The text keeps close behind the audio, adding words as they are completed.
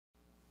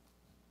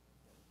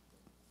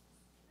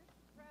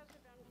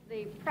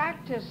the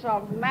practice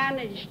of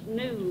managed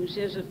news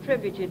is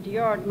attributed to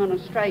your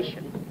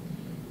administration.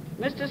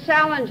 Mr.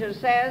 Salinger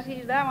says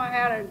he's never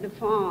had it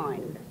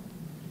defined.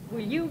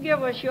 Will you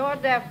give us your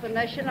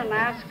definition and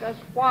ask us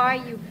why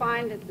you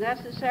find it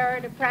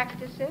necessary to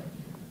practice it?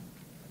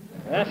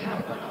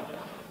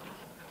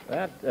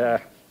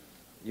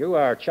 You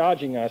are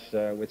charging us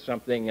with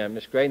something,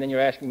 Miss Gray, and then you're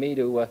asking me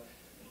to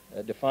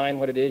define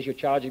what it is you're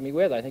charging me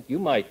with. I think you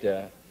might.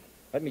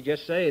 Let me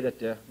just say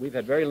that we've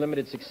had very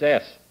limited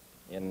success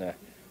in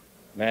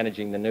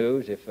managing the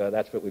news, if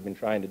that's what we've been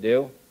trying to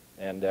do.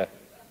 And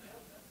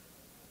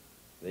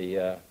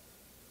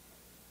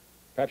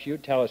perhaps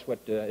you'd tell us what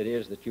it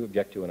is that you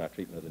object to in our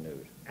treatment of the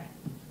news.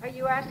 Are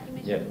you asking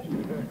me? Yes.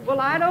 Well,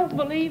 I don't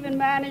believe in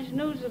managed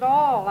news at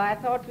all. I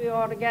thought we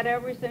ought to get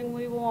everything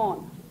we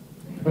want.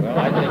 Well,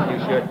 I think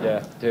you should,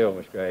 too,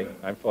 Miss Gray.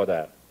 I'm for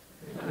that.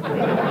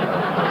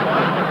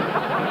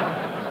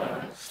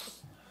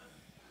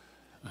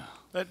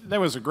 That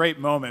was a great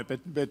moment,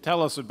 but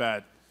tell us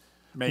about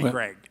May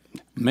Craig.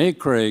 May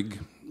Craig,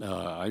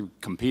 I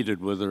competed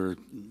with her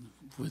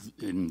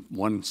in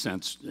one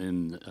sense.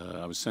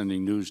 I was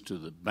sending news to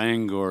the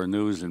Bangor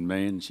News in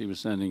Maine. She was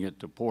sending it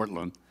to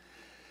Portland.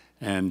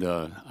 And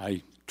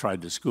I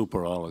tried to scoop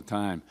her all the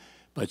time.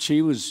 But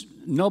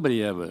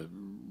nobody ever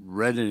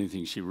read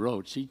anything she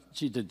wrote. She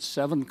did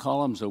 7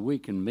 columns a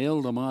week and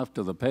mailed them off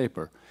to the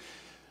paper.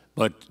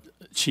 But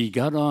she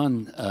got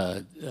on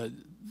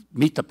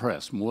Meet the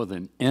Press more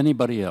than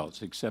anybody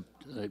else, except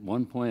at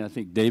one point I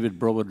think David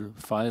Broward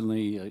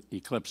finally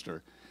eclipsed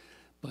her.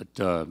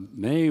 But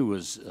May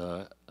was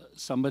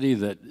somebody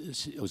that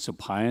was a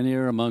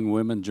pioneer among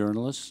women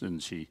journalists,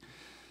 and she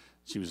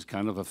was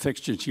kind of a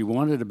fixture. She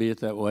wanted to be at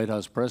that White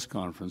House press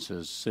conference,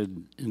 as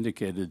Sid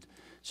indicated.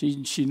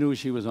 She knew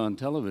she was on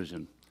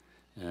television,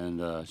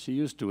 and she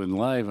used to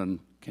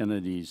enliven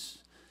Kennedy's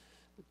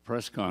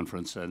press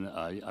conference, and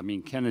I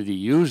mean, Kennedy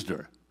used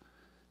her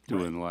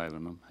to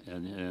enliven them,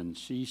 and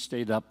she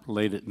stayed up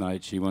late at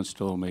night. She once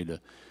told me to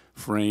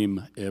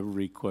frame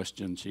every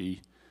question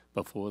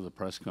before the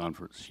press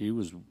conference.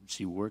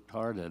 She worked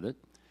hard at it,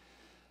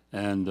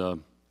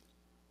 and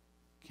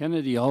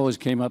Kennedy always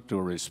came up to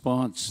a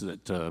response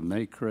that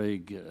May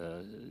Craig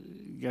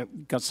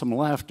got some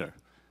laughter,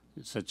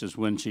 such as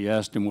when she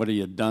asked him what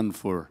he had done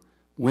for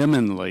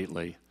women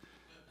lately,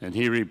 and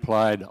he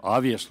replied,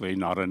 "Obviously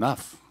not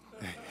enough."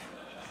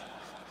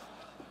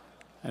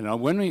 And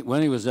when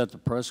he was at the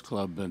press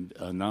club and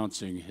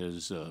announcing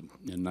his, in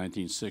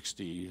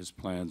 1960, his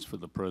plans for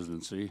the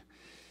presidency,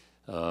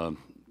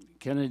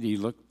 Kennedy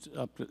looked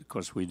up, of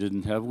course we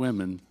didn't have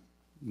women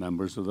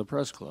members of the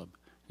press club,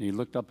 and he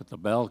looked up at the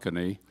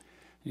balcony,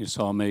 and he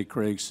saw May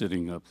Craig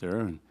sitting up there,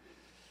 and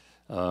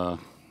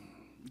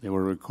they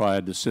were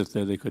required to sit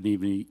there. They couldn't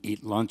even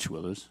eat lunch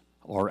with us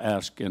or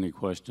ask any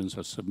questions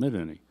or submit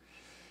any.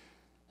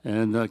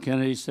 And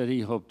Kennedy said he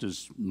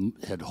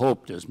had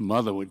hoped his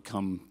mother would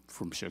come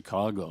from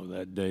Chicago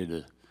that day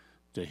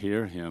to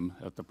hear him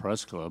at the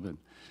press club.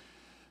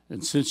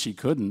 And since she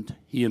couldn't,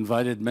 he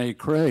invited May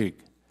Craig.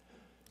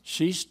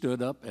 She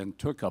stood up and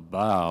took a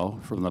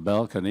bow from the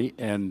balcony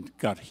and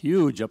got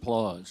huge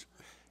applause.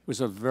 It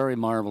was a very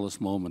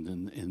marvelous moment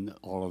in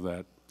all of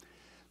that.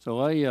 So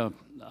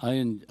I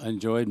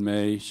enjoyed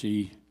May.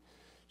 She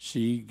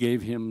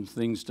gave him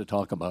things to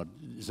talk about.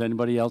 Does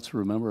anybody else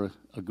remember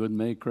a good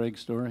May Craig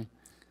story?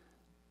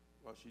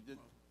 Well, she did.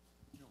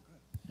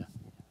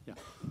 Yeah.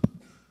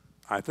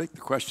 I think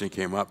the question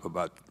came up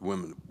about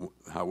women,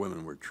 how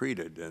women were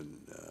treated,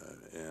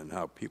 and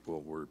how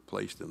people were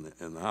placed in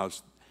the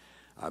house.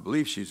 I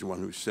believe she's the one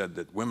who said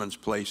that women's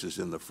place is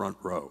in the front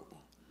row,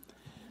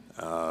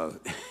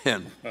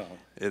 and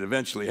it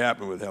eventually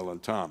happened with Helen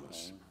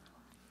Thomas.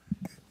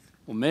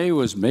 Well, May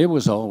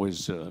was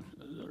always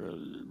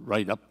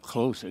right up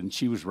close, and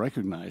she was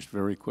recognized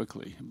very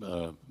quickly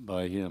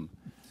by him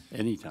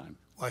anytime.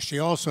 Well, she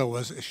also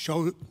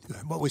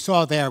what we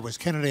saw there was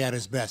Kennedy at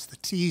his best, the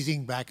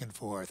teasing back and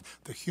forth,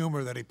 the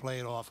humor that he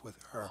played off with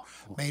her,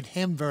 made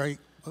him very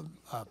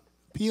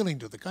appealing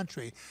to the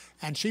country,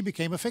 and she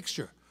became a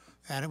fixture,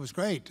 and it was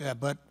great.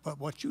 But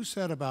what you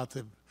said about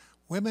the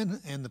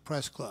women in the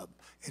press club,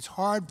 it's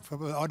hard for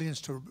the audience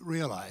to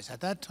realize.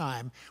 At that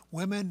time,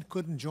 women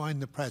couldn't join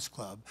the press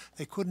club.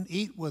 They couldn't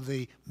eat with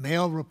the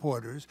male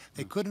reporters.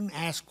 They couldn't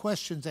ask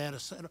questions. They had to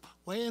sit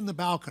way in the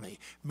balcony.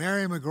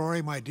 Mary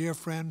McCurry, my dear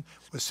friend,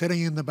 was sitting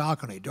in the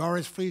balcony.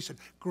 Doris Fleeson,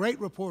 great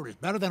reporters,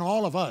 better than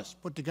all of us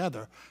put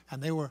together,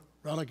 and they were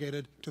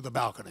relegated to the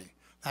balcony.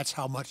 That's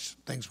how much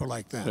things were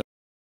like then.